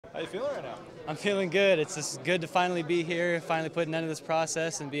How you feeling right now? I'm feeling good. It's just good to finally be here, finally put an end to this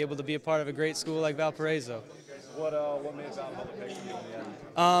process, and be able to be a part of a great school like Valparaiso. What made Valpo the pick for you in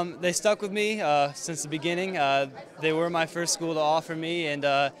the end? They stuck with me since the beginning. They were my first school to offer me, and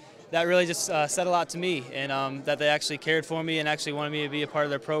that really just said a lot to me, and that they actually cared for me and actually wanted me to be a part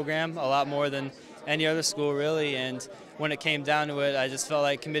of their program a lot more than any other school, really. And when it came down to it, I just felt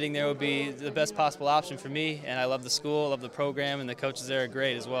like committing there would be the best possible option for me, and I love the school, love the program, and the coaches there are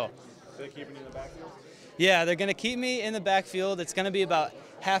great as well. They keeping you in the backfield? Yeah, they're going to keep me in the backfield. It's going to be about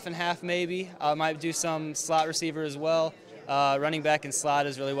half and half maybe. I might do some slot receiver as well. Running back and slot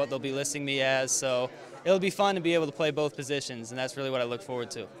is really what they'll be listing me as, so it'll be fun to be able to play both positions, and that's really what I look forward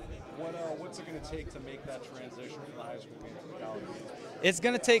to. What's it going to take to make that transition from the high school game to the college game? It's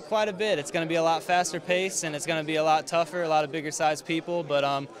going to take quite a bit. It's going to be a lot faster pace, and it's going to be a lot tougher, a lot of bigger sized people, but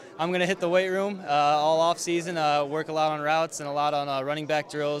I'm going to hit the weight room all off season, work a lot on routes and a lot on running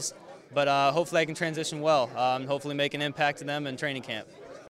back drills, but hopefully I can transition well, hopefully make an impact to them in training camp.